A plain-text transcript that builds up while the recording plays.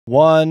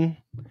One,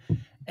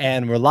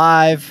 and we're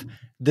live.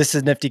 This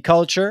is Nifty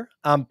Culture.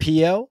 I'm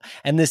Pio,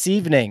 and this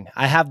evening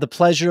I have the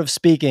pleasure of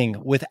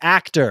speaking with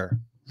actor,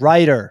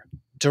 writer,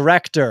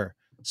 director,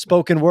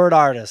 spoken word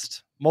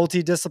artist,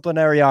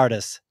 multidisciplinary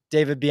artist,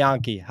 David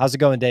Bianchi. How's it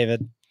going,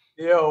 David?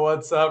 Yo,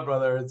 what's up,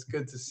 brother? It's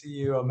good to see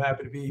you. I'm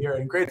happy to be here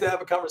and great to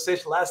have a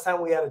conversation. Last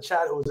time we had a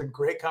chat, it was a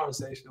great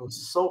conversation. It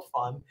was so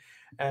fun,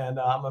 and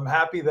I'm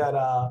happy that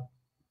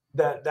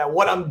that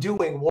what I'm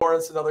doing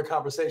warrants another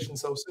conversation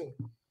so soon.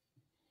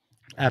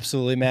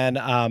 Absolutely,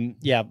 man.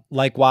 Yeah,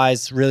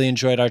 likewise, really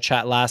enjoyed our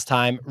chat last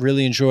time.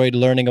 Really enjoyed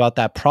learning about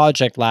that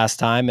project last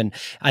time. And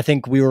I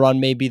think we were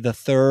on maybe the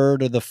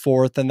third or the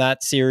fourth in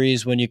that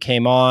series when you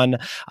came on.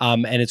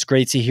 And it's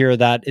great to hear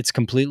that it's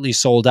completely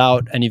sold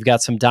out and you've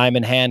got some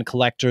diamond hand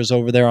collectors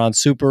over there on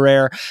Super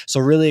Rare.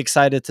 So really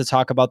excited to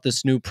talk about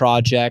this new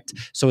project.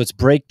 So it's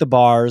Break the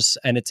Bars,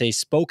 and it's a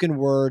spoken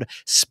word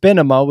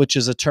spinema, which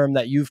is a term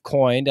that you've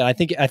coined. And I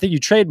think you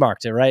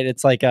trademarked it, right?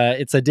 It's like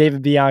it's a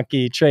David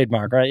Bianchi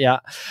trademark, right? Yeah.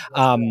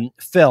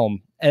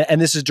 Film.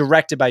 And this is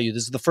directed by you.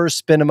 This is the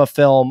first Spinema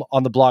film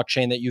on the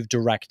blockchain that you've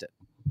directed.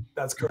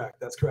 That's correct.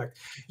 That's correct.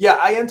 Yeah,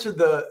 I entered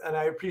and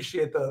I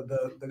appreciate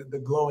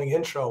the glowing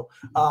intro.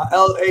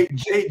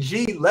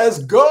 LAJG, let's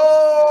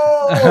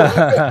go.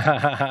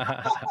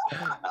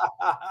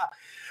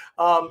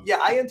 Yeah,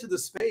 I entered the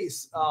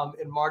space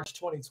in March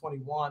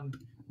 2021.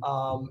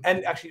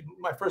 And actually,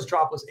 my first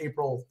drop was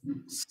April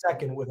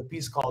 2nd with a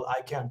piece called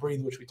I Can't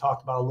Breathe, which we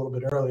talked about a little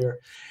bit earlier.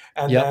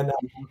 And then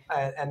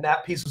and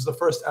that piece was the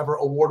first ever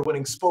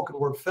award-winning spoken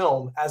word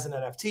film as an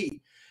NFT.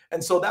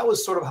 And so that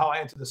was sort of how I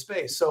entered the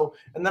space. So,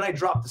 and then I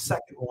dropped the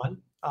second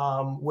one,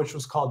 which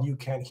was called You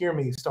Can't Hear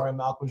Me, starring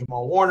Malcolm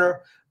Jamal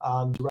Warner,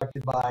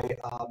 directed by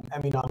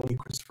Emmy nominee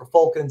Christopher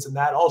Fulkins. And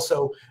that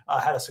also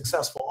had a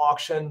successful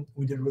auction.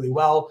 We did really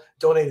well,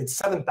 donated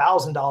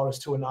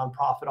 $7,000 to a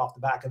nonprofit off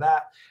the back of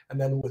that.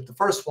 And then with the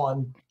first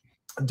one,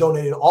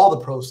 donated all the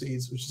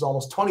proceeds, which is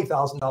almost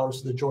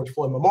 $20,000 to the George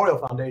Floyd Memorial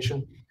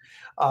Foundation.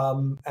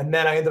 And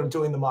then I ended up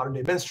doing the Modern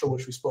Day Minstrel,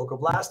 which we spoke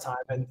of last time,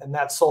 and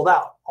that sold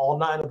out. All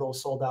 9 of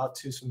those sold out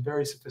to some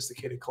very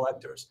sophisticated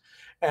collectors.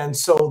 And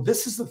so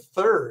this is the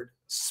third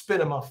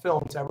Spinema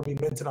film to ever be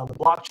minted on the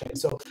blockchain.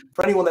 So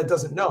for anyone that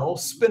doesn't know,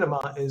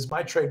 Spinema is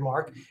my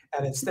trademark,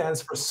 and it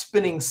stands for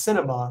spinning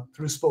cinema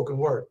through spoken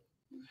word.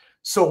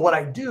 So what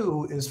I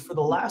do is for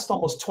the last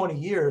almost 20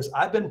 years,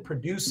 I've been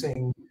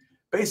producing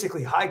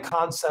basically high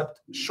concept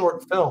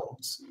short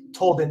films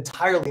told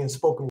entirely in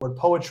spoken word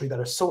poetry that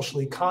are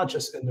socially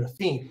conscious in their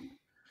theme.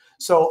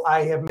 So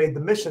I have made the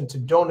mission to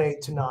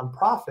donate to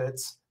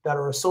nonprofits that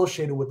are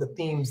associated with the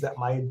themes that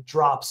my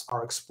drops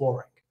are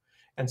exploring.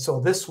 And so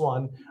this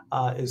one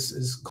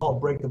is called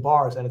Break the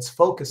Bars, and it's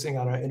focusing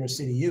on our inner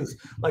city youth.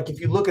 Like if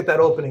you look at that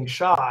opening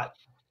shot,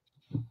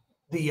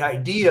 the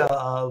idea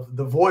of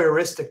the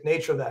voyeuristic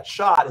nature of that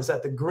shot is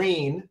that the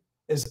green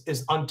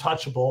is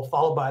untouchable,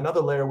 followed by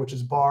another layer, which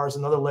is bars,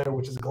 another layer,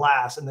 which is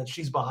glass. And then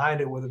she's behind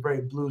it with a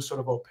very blue,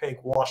 sort of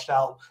opaque, washed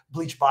out,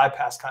 bleach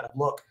bypass kind of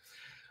look.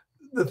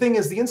 The thing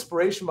is, the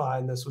inspiration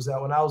behind this was that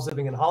when I was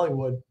living in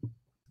Hollywood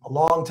a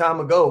long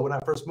time ago, when I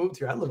first moved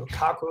here, I lived with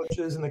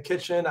cockroaches in the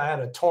kitchen. I had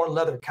a torn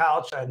leather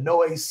couch. I had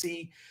no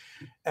AC.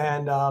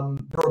 And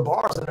there were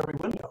bars in every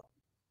window.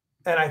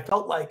 And I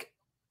felt like,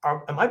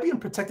 am I being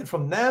protected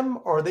from them,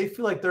 or they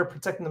feel like they're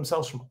protecting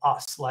themselves from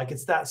us? Like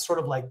it's that sort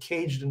of like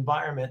caged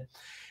environment.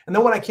 And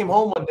then when I came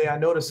home one day, I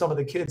noticed some of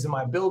the kids in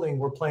my building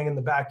were playing in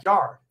the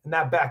backyard, and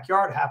that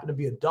backyard happened to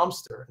be a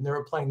dumpster, and they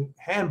were playing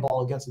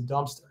handball against a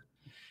dumpster.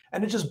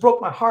 And it just broke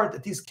my heart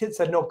that these kids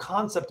had no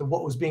concept of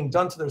what was being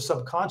done to their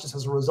subconscious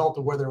as a result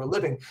of where they were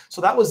living.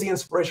 So that was the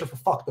inspiration for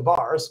Fuck the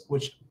Bars,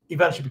 which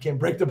eventually became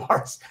Break the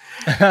Bars.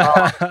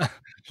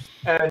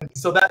 And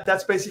so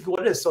that's basically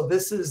what it is. So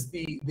this is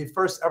the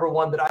first ever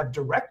one that I've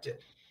directed,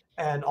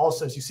 and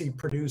also, as you see,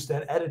 produced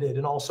and edited,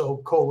 and also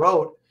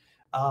co-wrote.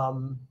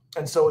 And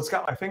so it's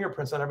got my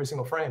fingerprints on every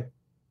single frame.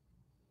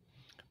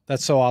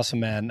 That's so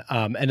awesome, man.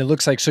 And it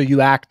looks like, so you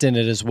act in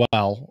it as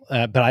well,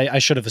 but I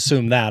should have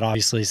assumed that,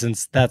 obviously,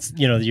 since that's,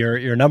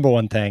 your number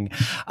one thing.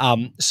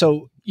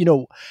 So,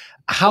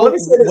 how, well,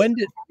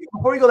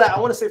 before we go that, I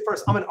want to say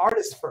first, I'm an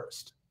artist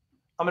first.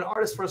 I'm an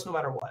artist first, no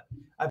matter what.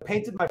 I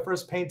painted my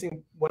first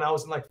painting when I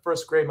was in like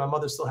first grade. My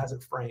mother still has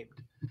it framed.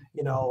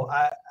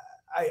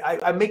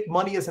 I make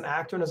money as an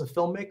actor and as a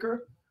filmmaker,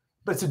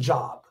 but it's a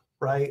job,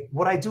 right?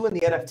 What I do in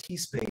the NFT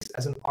space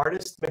as an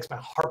artist makes my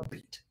heart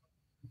beat.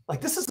 Like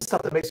this is the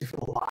stuff that makes me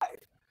feel alive,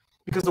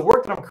 because the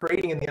work that I'm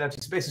creating in the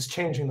NFT space is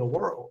changing the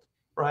world,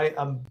 right?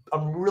 I'm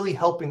really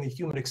helping the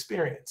human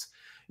experience.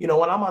 When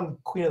I'm on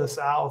Queen of the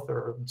South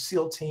or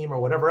SEAL Team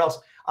or whatever else,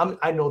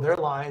 I know their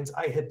lines,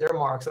 I hit their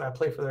marks, and I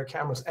play for their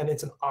cameras, and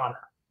it's an honor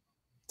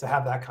to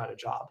have that kind of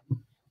job.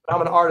 But I'm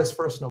an artist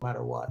first, no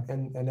matter what,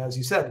 and as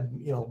you said,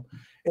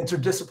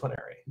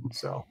 interdisciplinary.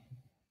 So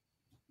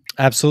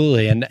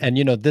Absolutely. And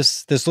you know,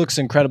 this looks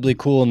incredibly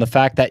cool, and the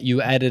fact that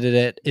you edited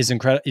it is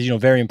incredible, you know,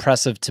 very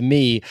impressive to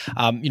me.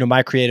 You know,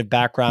 my creative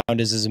background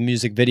is as a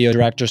music video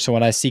director, so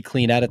when I see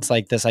clean edits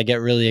like this, I get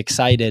really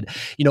excited.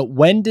 You know,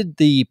 when did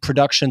the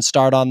production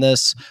start on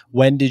this?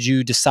 When did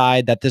you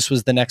decide that this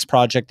was the next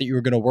project that you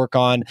were going to work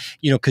on?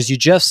 You know, because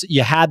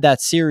you had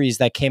that series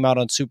that came out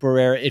on Super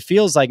Rare. It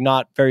feels like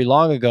not very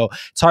long ago.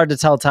 It's hard to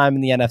tell time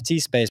in the NFT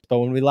space, but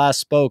when we last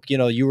spoke, you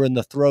know, you were in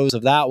the throes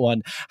of that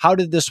one. How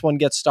did this one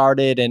get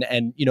started, and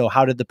you know,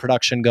 how did the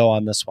production go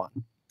on this one?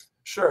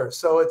 Sure.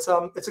 So it's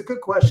a good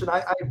question.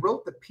 I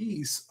wrote the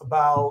piece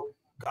about,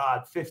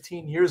 God,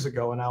 15 years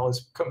ago, and I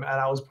was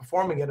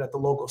performing it at the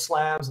local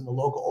slams and the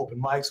local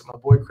open mics with my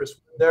boy Chris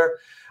Wood there.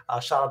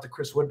 Shout out to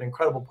Chris Wood, an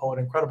incredible poet,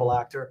 incredible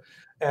actor.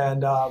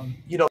 And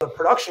you know, the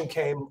production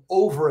came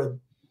over a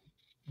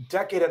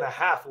decade and a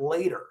half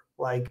later,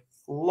 like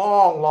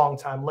long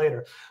time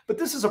later. But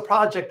this is a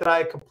project that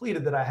I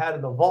completed, that I had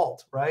in the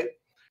vault, right?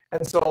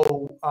 And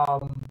so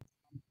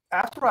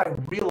after I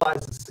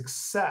realized the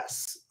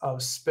success of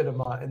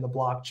Spinema in the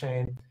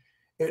blockchain,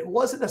 it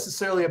wasn't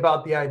necessarily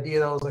about the idea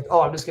that I was like,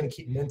 oh, I'm just going to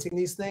keep minting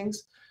these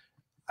things.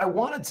 I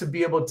wanted to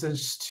be able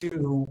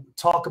to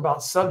talk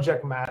about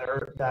subject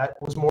matter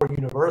that was more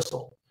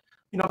universal,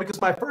 you know,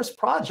 because my first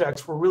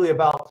projects were really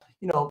about,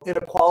 you know,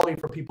 inequality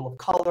for people of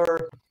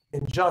color,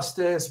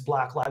 injustice,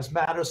 Black Lives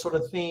Matter sort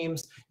of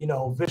themes, you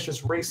know,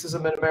 vicious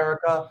racism in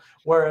America,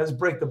 whereas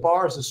Break the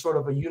Bars is sort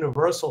of a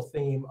universal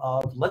theme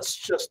of let's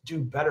just do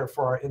better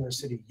for our inner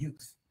city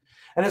youth.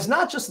 And it's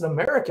not just an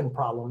American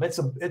problem. It's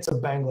a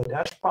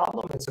Bangladesh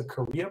problem. It's a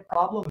Korea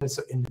problem. It's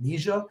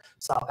Indonesia,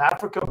 South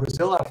Africa,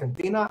 Brazil,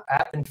 Argentina,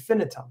 ad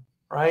infinitum,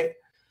 right?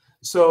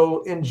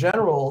 So in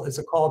general, it's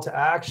a call to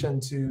action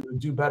to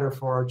do better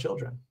for our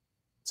children.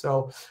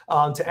 So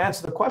to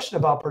answer the question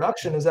about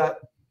production, is that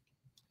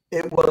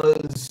it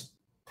was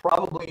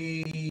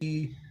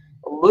probably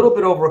a little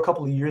bit over a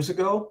couple of years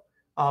ago.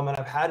 And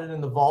I've had it in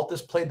the vault.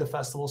 This played the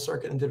festival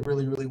circuit and did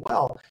really, really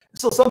well.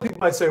 So some people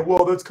might say,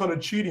 well, that's kind of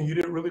cheating. You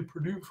didn't really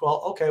produce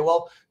well. Okay,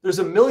 well, there's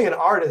a million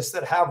artists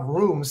that have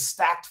rooms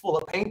stacked full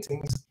of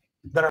paintings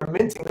that are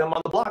minting them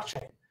on the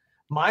blockchain.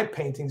 My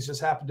paintings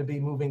just happen to be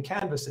moving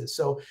canvases.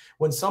 So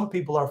when some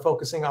people are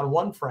focusing on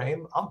one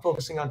frame, I'm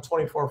focusing on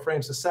 24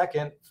 frames a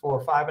second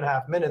for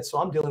 5.5 minutes. So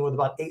I'm dealing with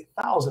about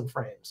 8,000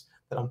 frames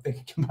that I'm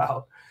thinking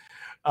about.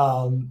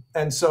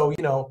 And so,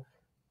 you know,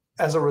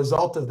 as a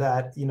result of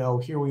that, you know,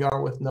 here we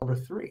are with number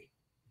 3.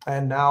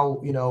 And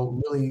now, you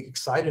know, really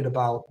excited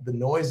about the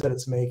noise that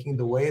it's making,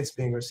 the way it's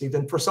being received.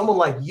 And for someone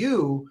like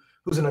you,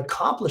 who's an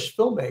accomplished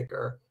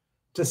filmmaker,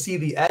 to see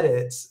the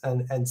edits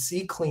and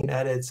see clean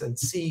edits and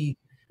see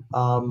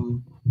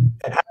and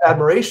have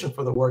admiration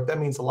for the work, that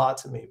means a lot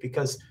to me,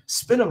 because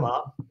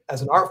Spinema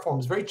as an art form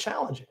is very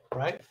challenging,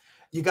 right?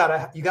 You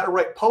gotta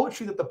write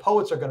poetry that the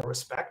poets are going to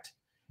respect.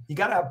 You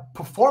got to have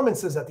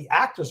performances that the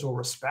actors will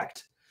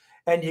respect,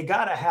 and you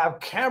got to have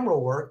camera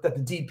work that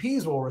the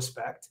DPs will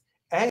respect,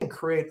 and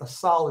create a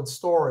solid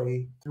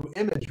story through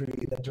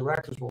imagery that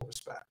directors will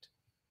respect.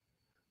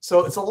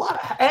 So it's a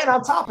lot. And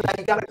on top of that,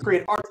 you got to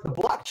create art that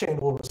the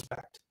blockchain will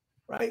respect,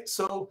 right?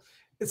 So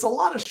it's a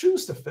lot of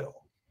shoes to fill.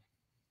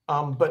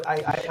 But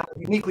I'm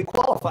uniquely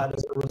qualified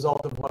as a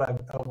result of what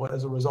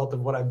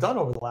I've done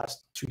over the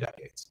last 2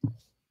 decades.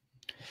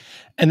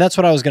 And that's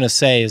what I was going to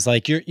say is,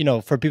 like, you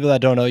know, for people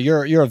that don't know,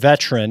 you're a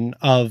veteran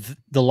of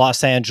the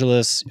Los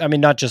Angeles, I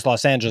mean, not just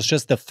Los Angeles,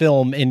 just the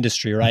film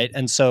industry, right?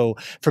 And so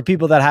for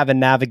people that haven't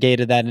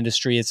navigated that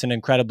industry, it's an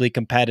incredibly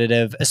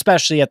competitive,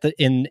 especially at the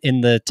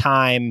in the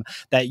time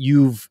that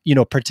you've, you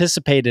know,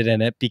 participated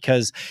in it,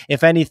 because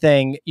if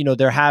anything, you know,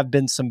 there have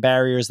been some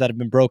barriers that have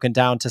been broken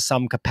down to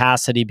some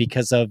capacity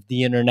because of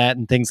the internet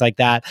and things like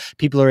that.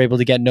 People are able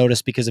to get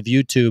noticed because of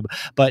YouTube,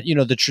 but you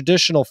know, the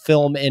traditional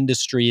film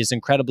industry is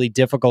incredibly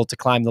difficult to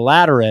climb the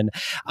ladder in.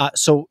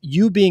 So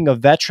you being a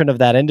veteran of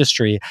that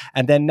industry,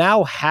 and then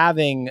now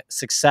having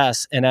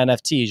success in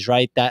NFTs,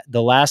 right? That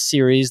the last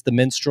series, the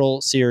Minstrel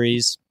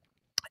series,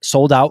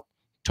 sold out,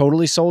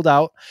 totally sold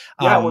out.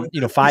 Yeah, you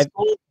know,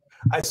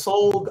 I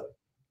sold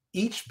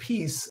each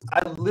piece.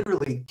 I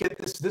literally get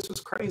this. This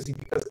was crazy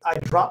because I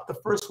dropped the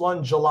first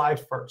one July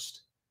 1st.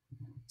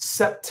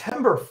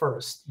 September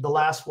 1st, the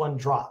last one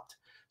dropped.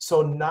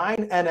 So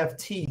 9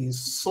 NFTs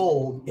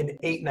sold in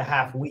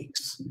 8.5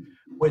 weeks,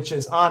 which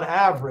is on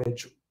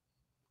average,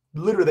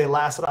 literally they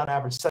lasted on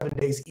average 7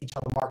 days each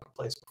on the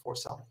marketplace before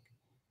selling.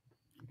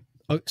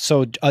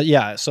 So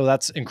yeah, so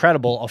that's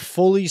incredible. A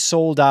fully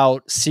sold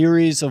out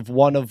series of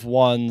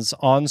one-of-ones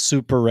on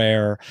Super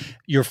Rare,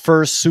 your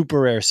first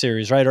Super Rare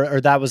series, right? Or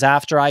that was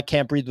after I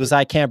Can't Breathe. Was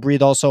I Can't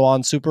Breathe also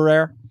on Super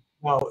Rare?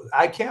 Well,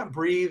 I Can't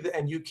Breathe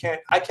and You Can't,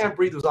 I Can't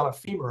Breathe was on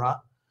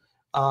Ephemera.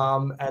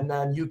 And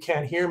then You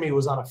Can't Hear Me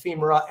was on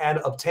Ephemera and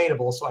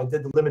Obtainable. So I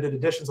did the limited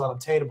editions on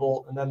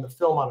Obtainable and then the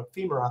film on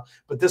Ephemera.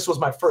 But this was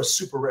my first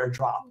Super Rare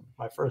drop.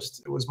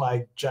 It was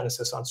my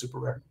genesis on Super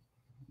Rare.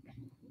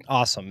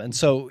 Awesome. And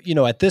so,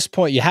 at this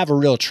point you have a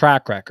real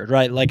track record,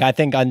 right? Like I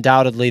think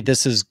undoubtedly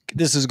this is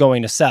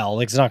going to sell.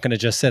 Like it's not going to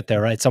just sit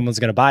there, right? Someone's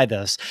going to buy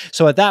this.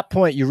 So at that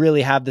point you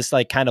really have this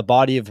like kind of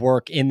body of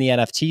work in the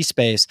NFT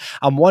space.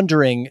 I'm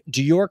wondering,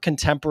 do your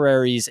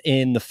contemporaries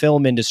in the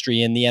film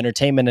industry, in the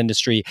entertainment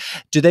industry,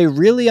 do they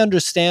really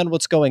understand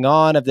what's going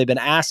on? Have they been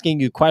asking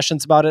you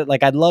questions about it?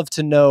 Like I'd love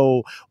to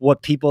know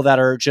what people that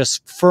are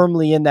just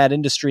firmly in that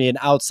industry and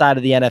outside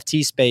of the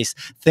NFT space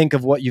think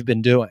of what you've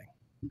been doing.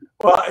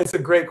 Well, it's a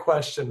great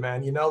question,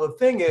 man. The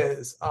thing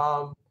is,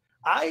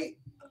 I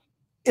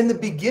in the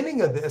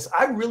beginning of this,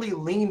 I really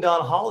leaned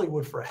on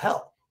Hollywood for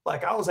help.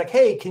 Like I was like,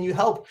 hey, can you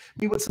help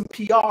me with some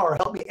PR?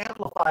 Help me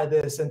amplify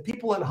this. And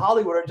people in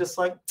Hollywood are just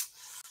like,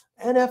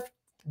 NF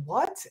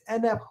what?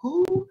 NF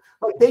who?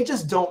 Like they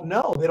just don't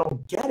know. They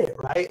don't get it,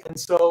 right? And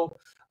so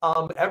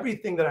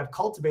everything that I've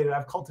cultivated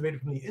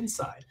from the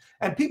inside.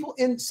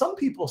 And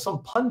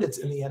some pundits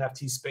in the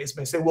NFT space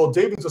may say, well,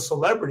 David's a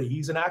celebrity,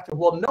 he's an actor.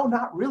 Well, no,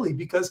 not really,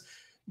 because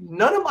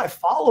none of my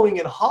following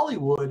in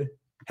Hollywood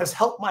has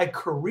helped my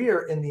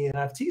career in the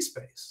NFT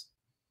space,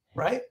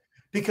 right?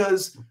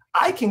 Because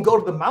I can go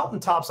to the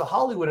mountaintops of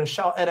Hollywood and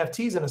shout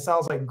NFTs and it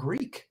sounds like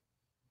Greek.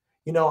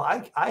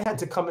 I had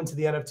to come into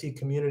the NFT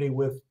community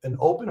with an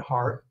open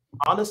heart,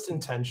 honest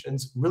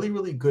intentions, really,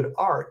 really good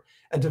art,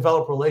 and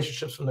develop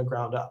relationships from the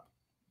ground up,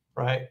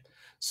 right?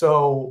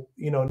 So,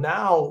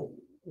 now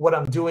what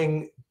I'm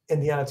doing in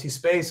the NFT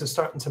space is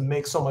starting to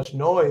make so much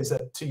noise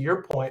that, to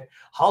your point,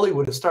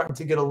 Hollywood is starting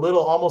to get a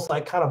little almost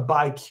like kind of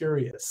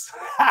bi-curious.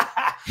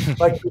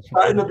 Like you're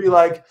starting to be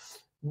like,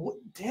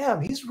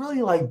 damn, he's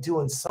really like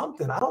doing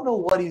something. I don't know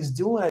what he's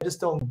doing. I just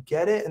don't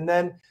get it. And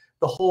then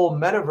the whole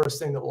metaverse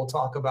thing that we'll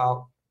talk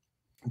about,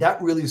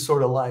 that really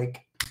sort of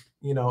like,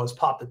 has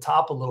popped the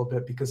top a little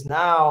bit, because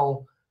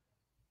now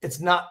it's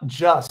not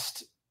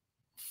just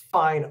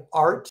fine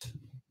art,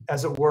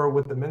 as it were,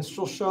 with the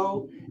minstrel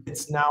show.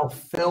 It's now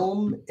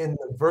film in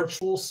the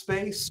virtual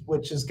space,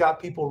 which has got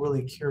people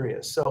really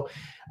curious. So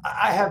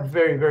I have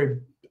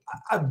very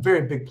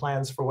big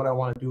plans for what I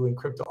want to do in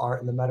crypto art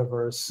and the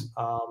metaverse,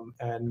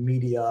 and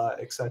media,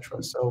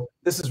 etc. So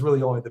this is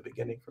really only the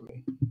beginning for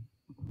me.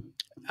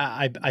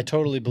 I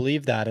totally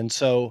believe that. And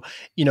so,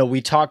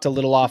 we talked a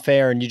little off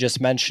air and you just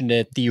mentioned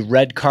it, the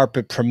red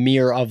carpet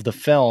premiere of the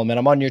film. And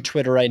I'm on your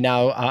Twitter right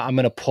now. I'm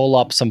going to pull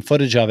up some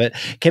footage of it.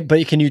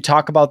 But can you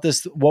talk about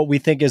this, what we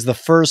think is the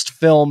first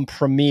film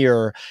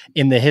premiere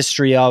in the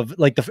history of,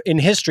 like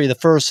the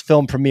first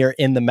film premiere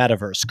in the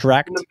metaverse,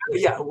 correct?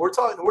 Yeah,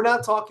 we're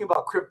not talking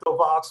about crypto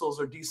voxels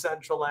or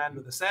Decentraland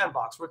or the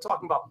sandbox. We're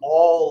talking about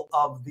all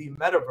of the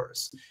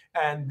metaverse.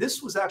 And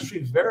this was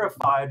actually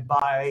verified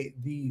by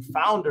the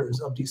founders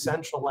of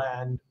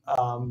Decentraland,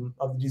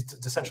 of the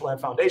Decentraland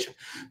Foundation,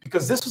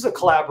 because this was a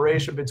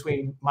collaboration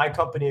between my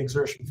company,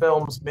 Exertion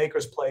Films,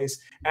 Maker's Place,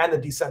 and the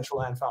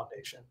Decentraland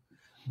Foundation.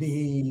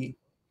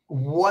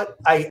 What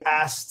I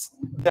asked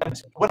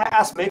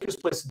Maker's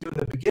Place to do in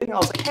the beginning, I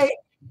was like, hey,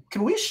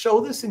 can we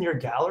show this in your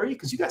gallery?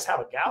 Because you guys have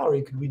a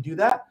gallery. Could we do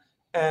that?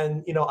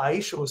 And,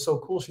 Aisha was so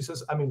cool. She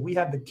says, I mean, we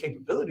have the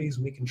capabilities.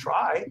 We can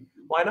try.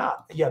 Why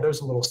not? Yeah,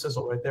 there's a little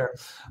sizzle right there.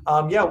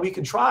 Yeah, we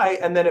can try.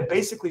 And then it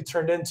basically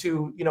turned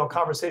into,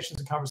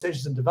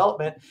 conversations and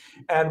development.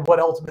 And what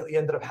ultimately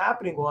ended up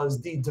happening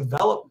was the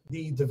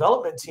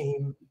development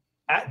team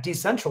at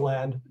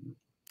Decentraland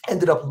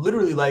ended up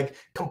literally like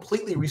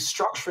completely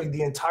restructuring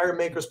the entire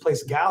Maker's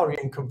Place gallery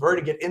and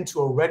converting it into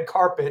a red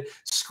carpet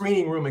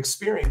screening room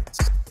experience.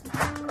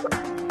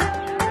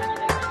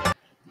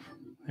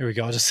 Here we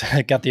go. I just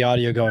got the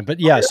audio going. But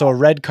yeah, so a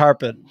red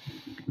carpet.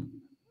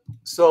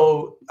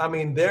 So, I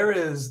mean,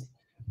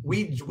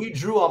 we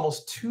drew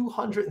almost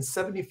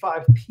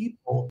 275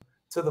 people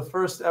to the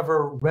first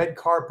ever red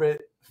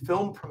carpet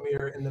film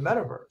premiere in the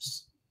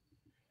metaverse.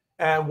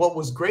 And what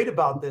was great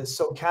about this,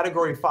 so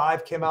Category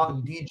 5 came out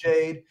and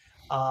DJ'd,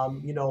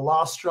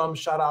 Lostrum,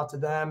 shout out to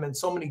them. And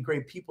so many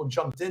great people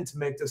jumped in to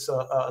make this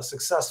a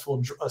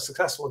successful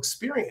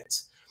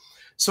experience.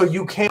 So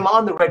you came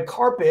on the red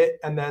carpet,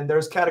 and then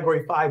there's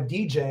Category 5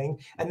 DJing.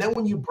 And then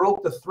when you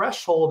broke the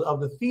threshold of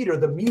the theater,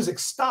 the music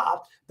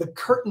stopped, the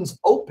curtains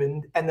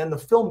opened, and then the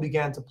film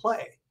began to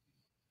play.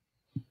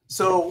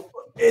 So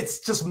it's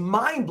just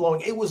mind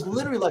blowing. It was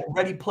literally like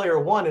Ready Player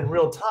One in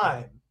real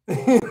time.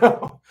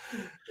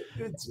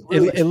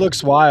 It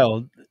looks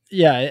wild.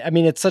 Yeah, I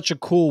mean, it's such a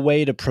cool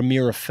way to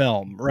premiere a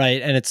film,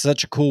 right? And it's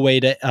such a cool way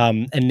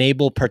to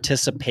enable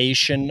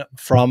participation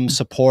from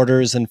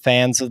supporters and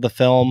fans of the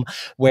film,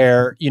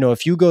 where,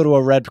 if you go to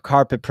a red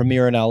carpet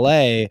premiere in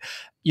LA,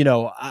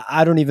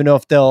 I don't even know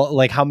if they'll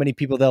like how many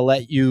people they'll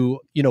let you,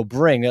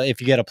 bring,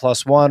 if you get a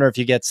 +1 or if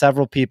you get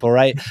several people,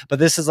 right? But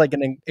this is like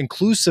an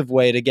inclusive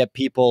way to get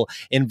people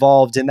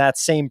involved in that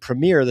same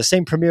premiere, the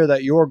same premiere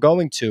that you're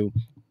going to,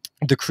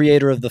 the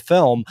creator of the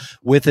film,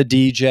 with a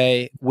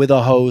DJ, with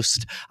a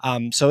host.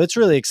 So it's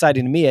really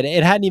exciting to me.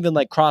 It hadn't even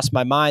like crossed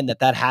my mind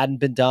that hadn't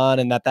been done,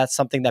 and that's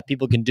something that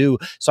people can do.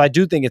 So I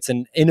do think it's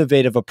an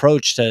innovative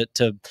approach to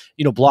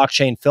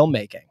blockchain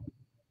filmmaking.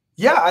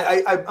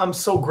 Yeah, I'm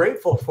so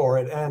grateful for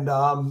it, and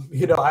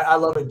you know, I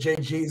love it.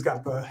 JG's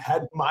got the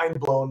head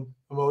mind blown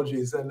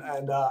emojis,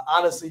 and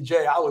honestly,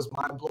 Jay, I was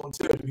mind blown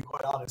too, to be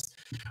quite honest.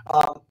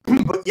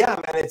 But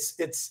yeah, man,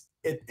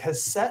 it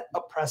has set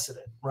a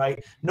precedent,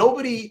 right?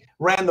 Nobody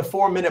ran the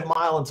 4-minute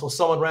mile until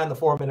someone ran the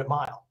 4-minute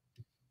mile,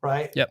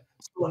 right? Yep.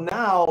 So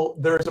now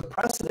there's a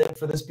precedent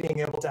for this being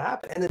able to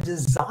happen, and the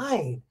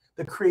design,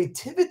 the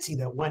creativity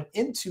that went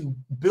into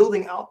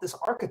building out this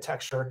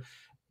architecture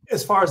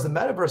as far as the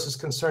metaverse is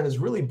concerned is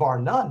really bar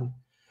none.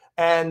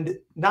 And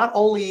not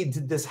only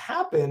did this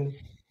happen,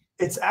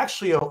 it's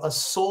actually a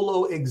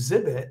solo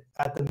exhibit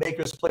at the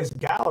Maker's Place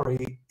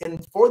Gallery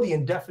for the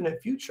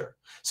indefinite future.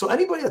 So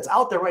anybody that's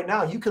out there right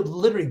now, you could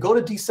literally go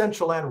to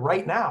Decentraland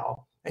right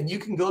now, and you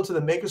can go to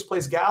the Maker's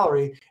Place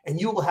Gallery, and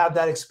you will have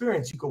that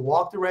experience. You could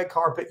walk the red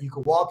carpet, you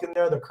could walk in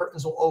there, the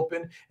curtains will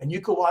open, and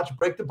you could watch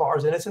Break the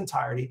Bars in its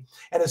entirety.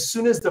 And as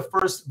soon as the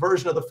first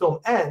version of the film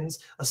ends,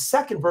 a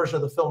second version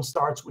of the film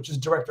starts, which is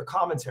director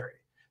commentary.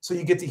 So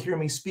you get to hear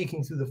me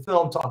speaking through the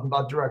film, talking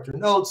about director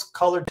notes,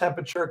 color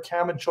temperature,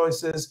 camera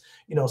choices,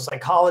 you know,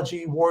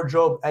 psychology,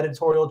 wardrobe,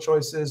 editorial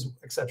choices,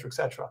 et cetera, et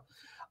cetera.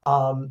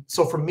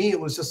 So for me, it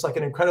was just like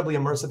an incredibly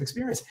immersive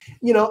experience,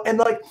 you know, and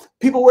like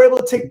people were able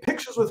to take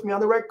pictures with me on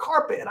the red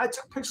carpet, and I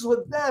took pictures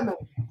with them.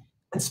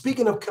 And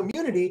speaking of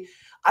community,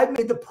 I've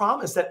made the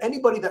promise that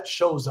anybody that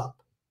shows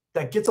up,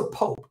 that gets a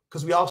Pope,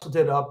 because we also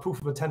did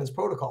proof of attendance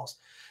protocols.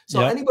 So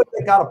anybody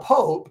that got a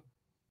Pope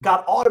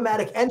got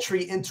automatic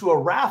entry into a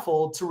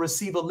raffle to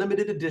receive a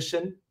limited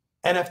edition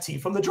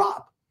NFT from the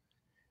drop.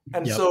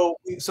 And so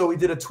we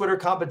did a Twitter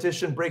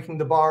competition, Breaking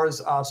the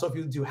Bars. So if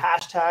you do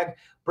hashtag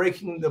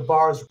Breaking the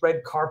Bars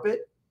red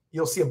carpet,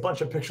 you'll see a bunch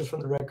of pictures from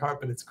the red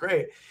carpet. It's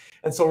great.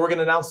 And so we're going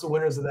to announce the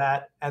winners of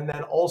that. And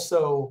then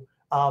also,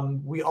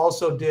 we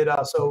also did,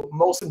 so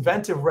most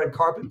inventive red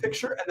carpet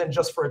picture, and then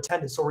just for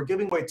attendance. So we're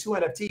giving away 2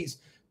 NFTs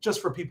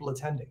just for people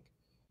attending.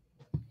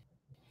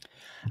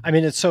 I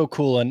mean, it's so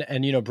cool.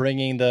 And, you know,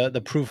 bringing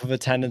the proof of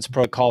attendance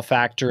protocol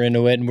factor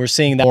into it. And we're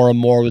seeing that more and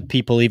more with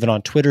people, even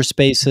on Twitter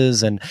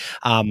Spaces. And,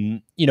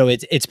 you know,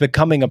 it's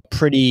becoming a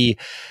pretty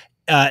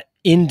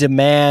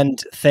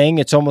in-demand thing.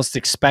 It's almost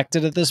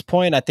expected at this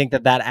point. I think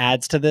that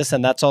adds to this.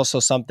 And that's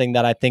also something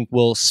that I think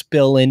will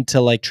spill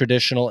into like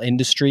traditional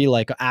industry,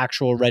 like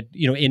actual red,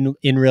 you know,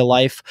 in real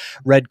life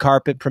red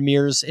carpet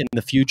premieres in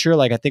the future.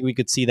 Like, I think we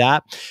could see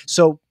that.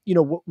 So, you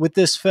know, with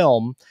this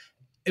film,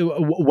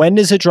 when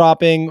is it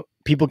dropping?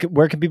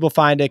 Where can people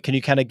find it? Can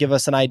you kind of give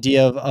us an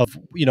idea of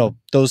you know,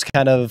 those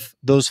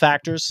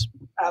factors?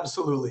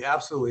 Absolutely,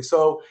 absolutely.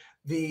 So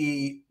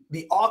the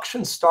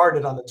auction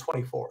started on the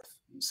 24th.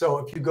 So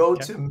if you go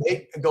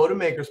to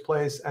Maker's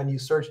Place and you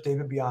search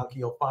David Bianchi,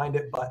 you'll find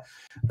it. But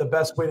the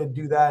best way to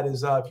do that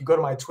is if you go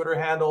to my Twitter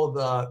handle,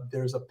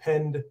 there's a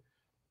pinned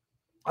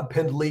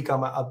link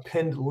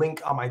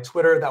on my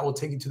Twitter that will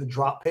take you to the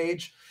drop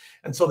page.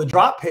 And so the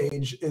drop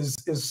page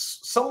is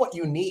somewhat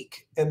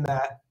unique in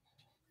that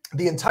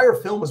the entire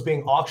film was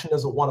being auctioned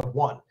as a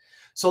 1-of-1.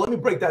 So let me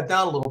break that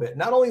down a little bit.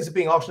 Not only is it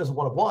being auctioned as a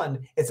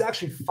 1-of-1, it's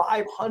actually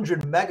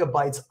 500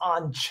 megabytes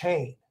on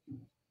chain.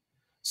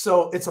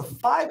 So it's a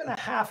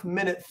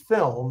 5.5-minute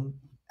film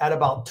at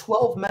about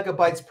 12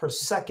 megabytes per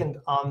second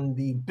on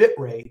the bit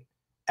rate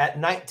at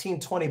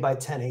 1920 by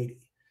 1080.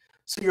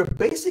 So you're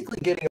basically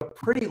getting a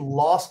pretty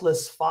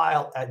lossless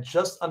file at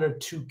just under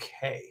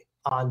 2K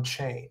on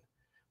chain,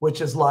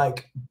 which is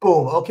like,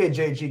 boom, okay,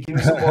 JG, give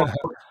me some more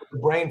the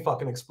brain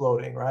fucking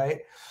exploding, right?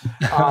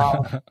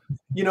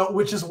 You know,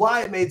 which is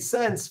why it made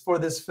sense for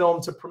this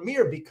film to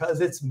premiere, because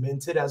it's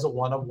minted as a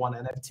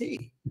 1-of-1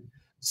 NFT.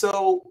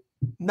 So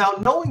now,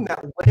 knowing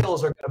that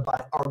whales are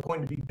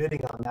going to be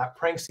bidding on that,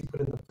 Pranksy put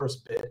in the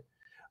first bid,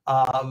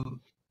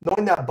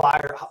 knowing that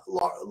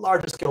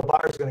larger scale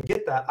buyers are going to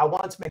get that, I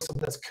wanted to make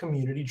something that's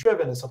community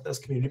driven and something that's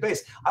community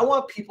based. I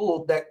want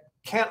people that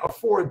can't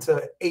afford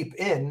to ape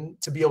in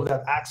to be able to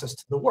have access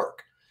to the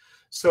work.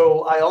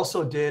 So I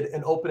also did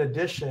an open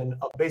edition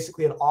of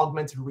basically an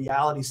augmented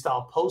reality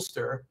style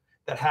poster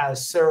that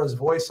has Sarah's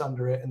voice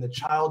under it and the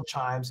child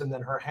chimes and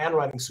then her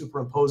handwriting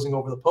superimposing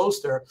over the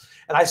poster.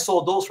 And I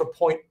sold those for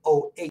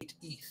 0.08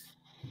 ETH,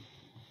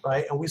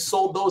 right? And we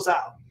sold those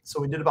out.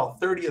 So we did about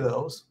 30 of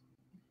those.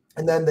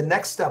 And then the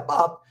next step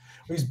up,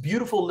 these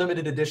beautiful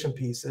limited edition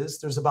pieces.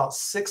 There's about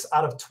 6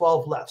 out of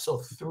 12 left. So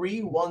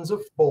 3 ones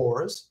of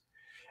 4s.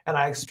 And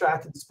I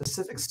extracted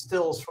specific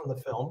stills from the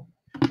film.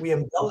 We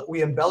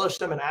embellished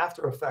them in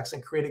After Effects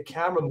and created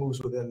camera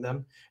moves within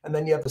them. And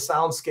then you have the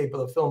soundscape of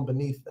the film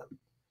beneath them.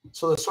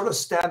 So they're sort of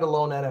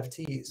standalone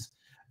NFTs.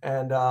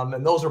 And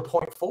those are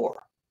 0.4.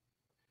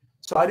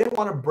 So I didn't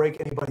want to break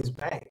anybody's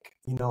bank.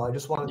 You know, I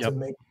just wanted to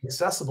make it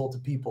accessible to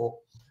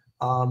people.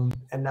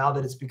 And now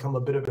that it's become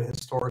a bit of a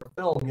historic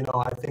film, you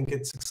know, I think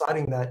it's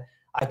exciting that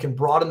I can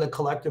broaden the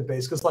collective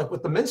base. Because like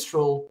with The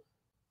Minstrel,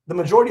 the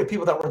majority of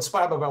people that were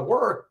inspired by my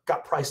work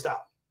got priced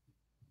out,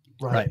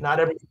 right? Not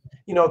every,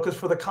 you know, because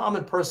for the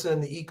common person in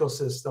the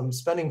ecosystem,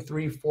 spending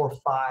 3, 4,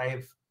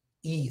 5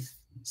 ETH,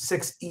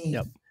 6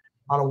 ETH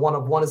on a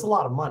 1-of-1 is a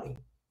lot of money,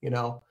 you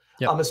know.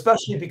 Yep.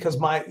 Especially because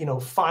my,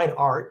 fine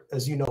art,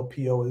 as you know,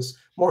 PO, is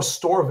more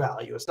store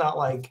value. It's not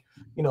like,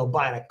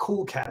 buying a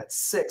cool cat at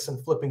 6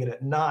 and flipping it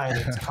at 9.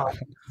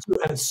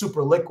 And it's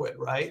super liquid,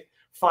 right?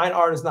 Fine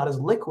art is not as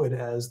liquid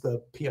as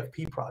the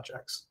PFP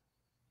projects.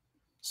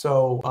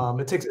 So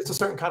it's a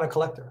certain kind of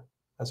collector,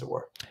 as it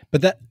were.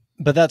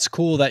 But that's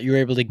cool that you're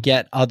able to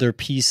get other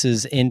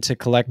pieces into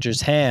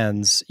collectors'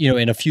 hands,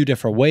 in a few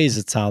different ways,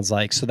 it sounds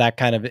like. So that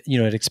kind of,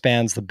 it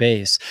expands the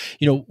base.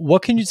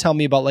 What can you tell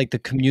me about like the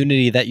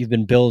community that you've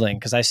been building?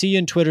 Because I see you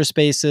in Twitter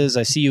Spaces,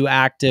 I see you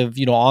active,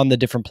 on the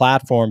different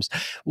platforms.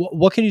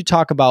 What can you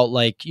talk about,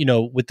 like,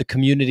 with the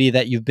community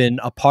that you've been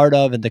a part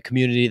of and the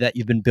community that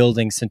you've been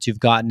building since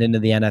you've gotten into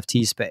the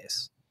NFT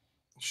space?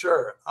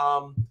 Sure.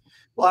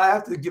 Well, I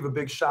have to give a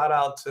big shout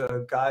out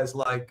to guys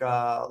like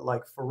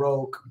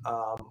Farouk,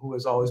 who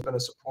has always been a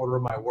supporter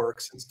of my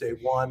work since day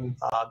one.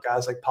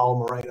 Guys like Paulo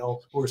Moreno,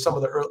 who were some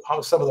of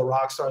the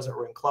rock stars that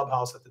were in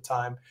Clubhouse at the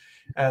time,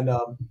 and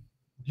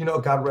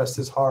God rest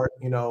his heart.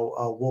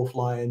 Wolf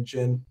Lion,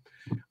 Jin,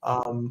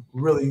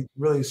 really,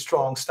 really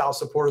strong, stout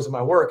supporters of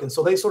my work, and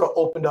so they sort of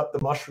opened up the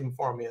mushroom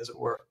for me, as it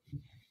were.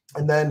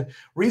 And then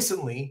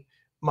recently,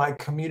 my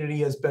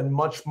community has been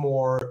much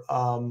more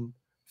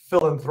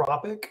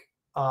philanthropic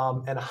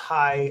and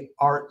high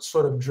art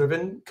sort of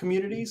driven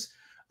communities,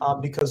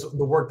 because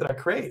the work that I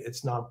create,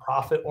 it's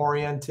nonprofit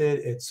oriented,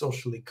 it's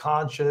socially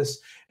conscious,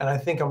 and I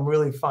think I'm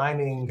really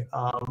finding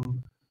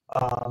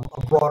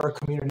a broader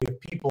community of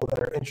people that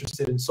are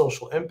interested in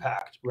social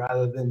impact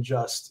rather than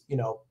just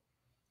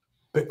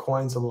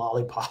bitcoins and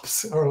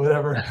lollipops or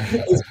whatever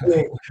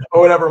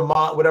or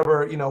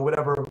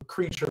whatever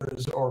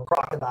creatures or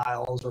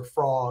crocodiles or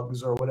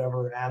frogs or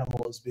whatever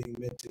animal is being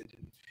minted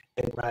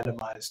in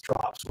randomized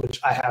drops, which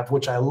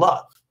I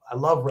love. I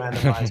love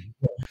randomized.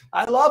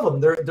 I love them.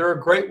 They're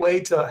a great way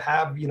to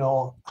have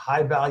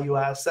high value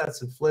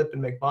assets and flip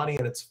and make money,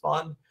 and it's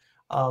fun.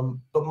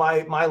 But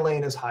my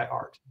lane is high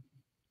art,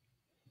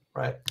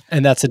 right?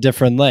 And that's a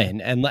different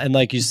lane, and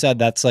like you said,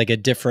 that's like a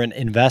different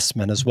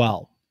investment as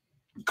well.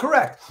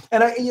 Correct.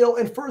 And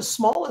and for as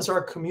small as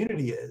our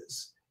community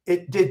is,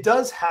 it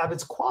does have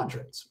its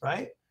quadrants,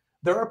 right?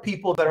 There are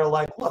people that are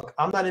like, look,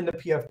 I'm not into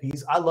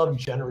PFPs. I love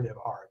generative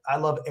art. I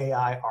love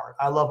AI art.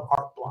 I love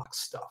art block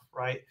stuff,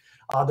 right?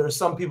 There's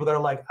some people that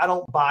are like, I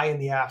don't buy in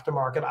the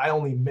aftermarket. I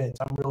only mint.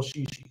 I'm real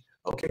shishi.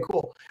 Okay,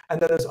 cool. And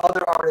then there's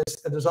other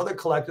artists and there's other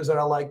collectors that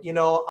are like,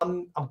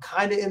 I'm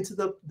kind of into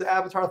the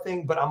avatar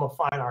thing, but I'm a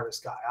fine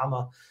artist guy. I'm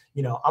a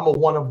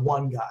one of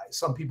one guy.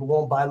 Some people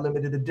won't buy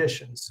limited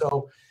editions.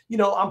 So,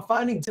 I'm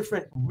finding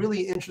different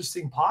really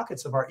interesting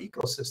pockets of our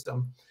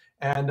ecosystem.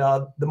 And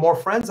the more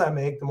friends I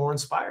make, the more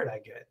inspired I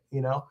get,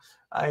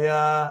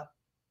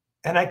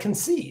 and I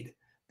concede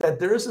that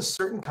there is a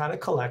certain kind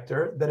of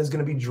collector that is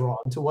going to be drawn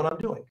to what I'm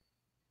doing.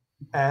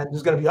 And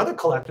there's going to be other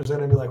collectors that are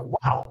going to be like,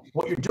 wow,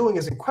 what you're doing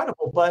is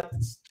incredible, but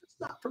it's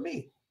not for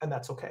me. And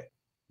that's okay.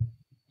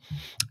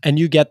 And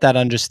you get that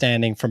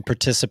understanding from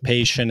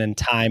participation and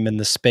time in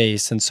the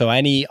space. And so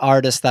any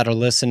artists that are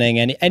listening,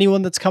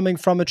 anyone that's coming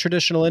from a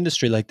traditional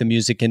industry like the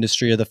music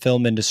industry or the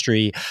film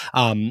industry,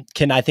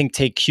 can, I think,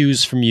 take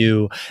cues from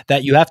you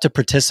that you have to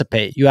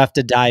participate. You have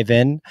to dive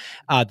in.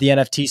 The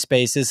NFT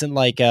space isn't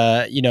like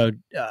a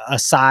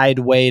side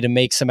way to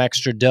make some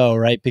extra dough,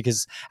 right?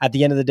 Because at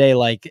the end of the day,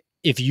 like,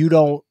 if you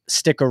don't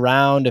stick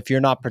around, if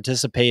you're not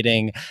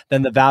participating,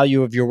 then the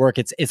value of your work,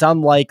 it's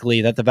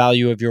unlikely that the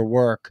value of your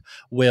work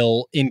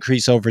will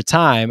increase over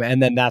time.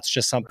 And then that's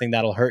just something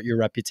that'll hurt your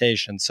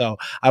reputation. So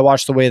I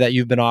watch the way that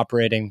you've been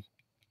operating,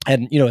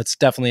 and, it's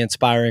definitely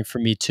inspiring for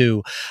me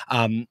too.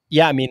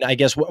 Yeah, I mean, I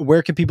guess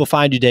where can people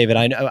find you, David?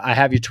 I know I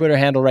have your Twitter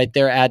handle right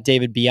there at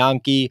David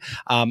Bianchi.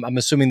 I'm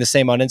assuming the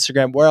same on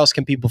Instagram. Where else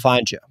can people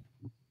find you?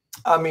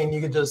 I mean,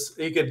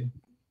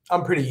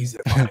 I'm pretty easy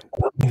to find.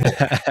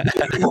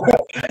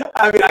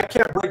 I mean, I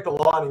can't break the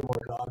law anymore,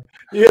 dog.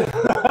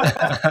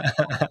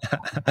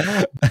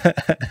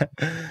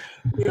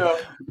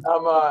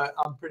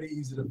 I'm pretty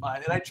easy to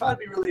find, and I try to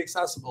be really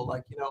accessible.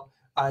 Like,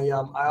 I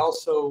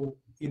also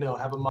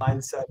have a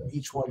mindset of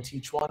each one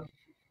teach one,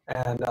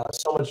 and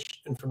so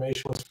much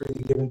information was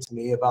freely given to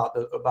me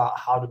about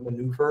how to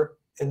maneuver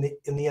in the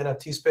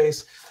NFT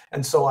space,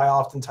 and so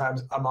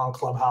I'm on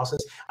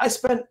Clubhouses. I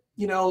spent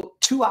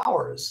 2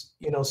 hours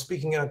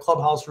speaking in a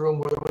Clubhouse room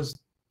where there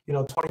was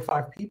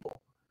 25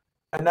 people,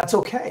 and that's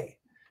okay,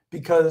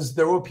 because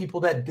there were people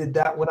that did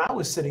that when I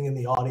was sitting in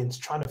the audience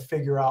trying to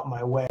figure out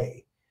my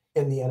way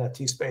in the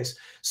NFT space.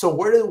 So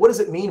what does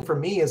it mean for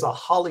me as a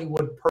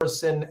Hollywood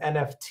person,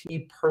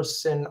 NFT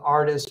person,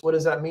 artist? What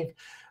does that mean?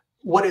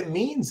 What it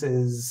means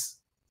is,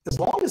 as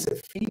long as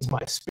it feeds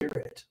my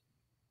spirit,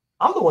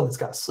 I'm the one that's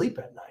got to sleep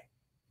at night,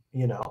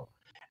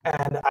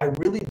 And I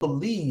really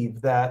believe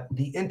that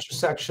the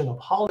intersection of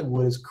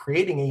Hollywood is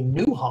creating a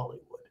new Hollywood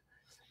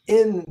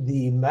in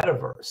the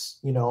metaverse.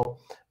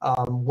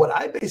 What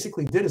I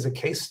basically did is a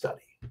case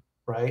study,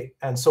 right?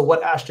 And so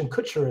what Ashton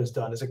Kutcher has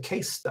done is a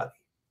case study,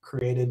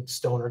 created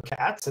stoner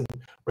cats and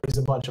raised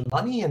a bunch of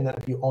money. And then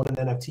if you own an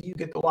NFT, you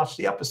get to watch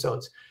the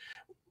episodes.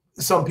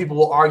 some people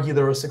will argue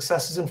there were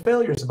successes and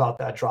failures about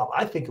that drop.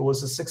 I think it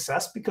was a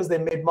success because they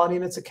made money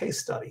and it's a case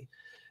study.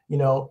 You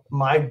know,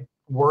 my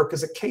work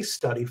is a case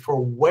study for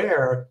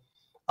where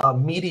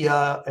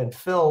media and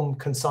film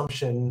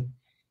consumption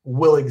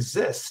will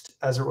exist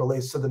as it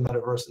relates to the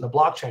metaverse and the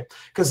blockchain.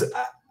 Because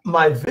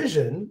my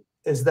vision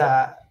is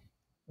that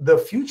the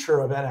future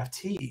of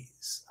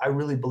NFTs, I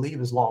really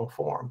believe, is long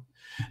form.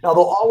 Now,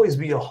 there'll always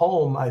be a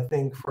home, I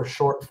think, for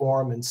short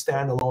form and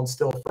standalone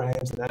still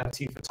frames and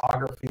NFT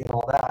photography and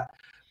all that.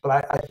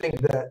 But I think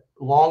that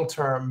long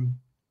term,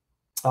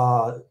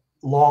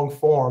 long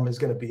form is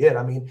going to be it.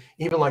 I mean,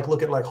 even like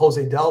look at like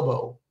Jose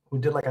Delbo, who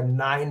did like a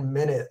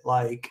 9-minute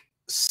like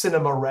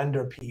cinema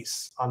render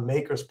piece on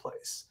Maker's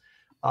Place.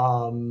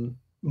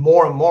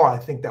 More and more, I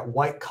think that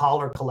white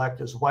collar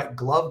collectors, white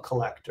glove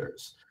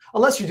collectors,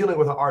 unless you're dealing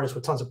with an artist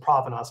with tons of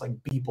provenance like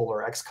Beeple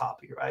or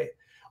Xcopy, right,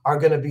 are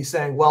going to be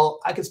saying, well,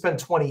 I could spend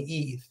 20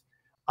 ETH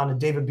on a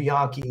David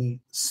Bianchi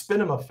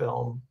Spinema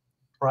film,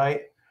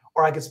 right?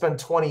 Or I could spend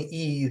 20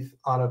 ETH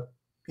on a,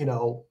 you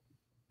know,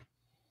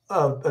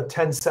 a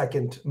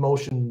 10-second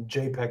motion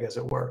JPEG, as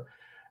it were.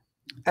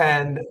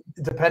 And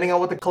depending on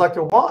what the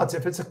collector wants,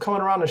 if it's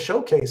coming around to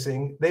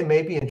showcasing, they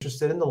may be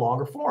interested in the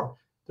longer form.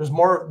 There's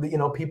more, you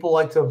know, people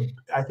like to,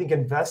 I think,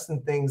 invest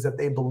in things that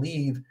they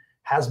believe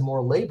has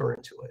more labor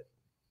into it,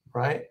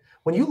 right?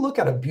 When you look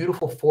at a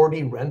beautiful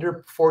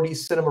 4D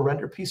cinema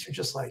render piece, you're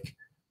just like,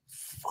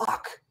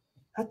 fuck,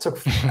 that took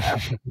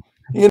forever.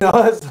 You know,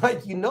 it's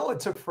like, you know, it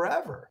took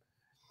forever.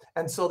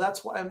 And so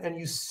that's why, and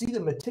you see the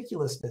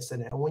meticulousness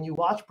in it. And when you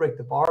watch Break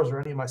the Bars or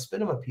any of my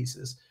Spinema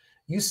pieces,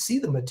 you see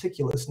the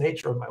meticulous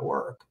nature of my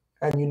work.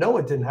 And you know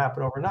it didn't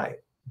happen overnight.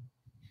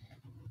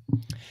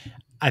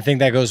 I think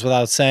that goes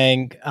without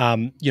saying.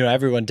 You know,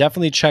 everyone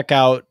definitely check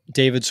out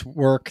David's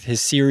work,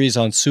 his series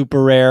on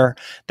Super Rare.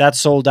 That's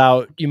sold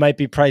out. You might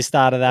be priced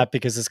out of that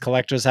because his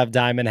collectors have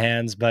diamond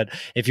hands. But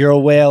if you're a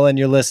whale and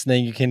you're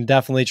listening, you can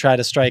definitely try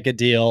to strike a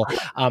deal.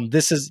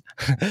 This is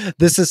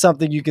this is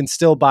something you can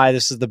still buy.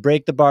 This is the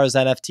Break the Bars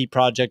NFT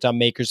project on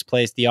Maker's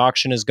Place. The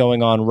auction is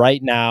going on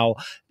right now.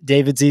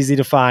 David's easy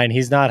to find.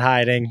 He's not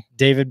hiding.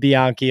 David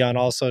Bianchi on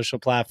all social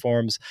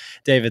platforms.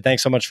 David,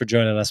 thanks so much for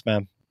joining us,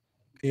 man.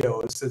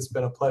 Theo, it's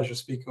been a pleasure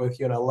speaking with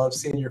you, and I love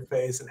seeing your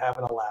face and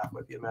having a laugh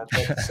with you, man.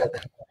 Thank you so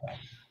much.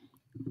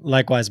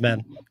 Likewise,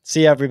 man.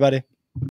 See you, everybody.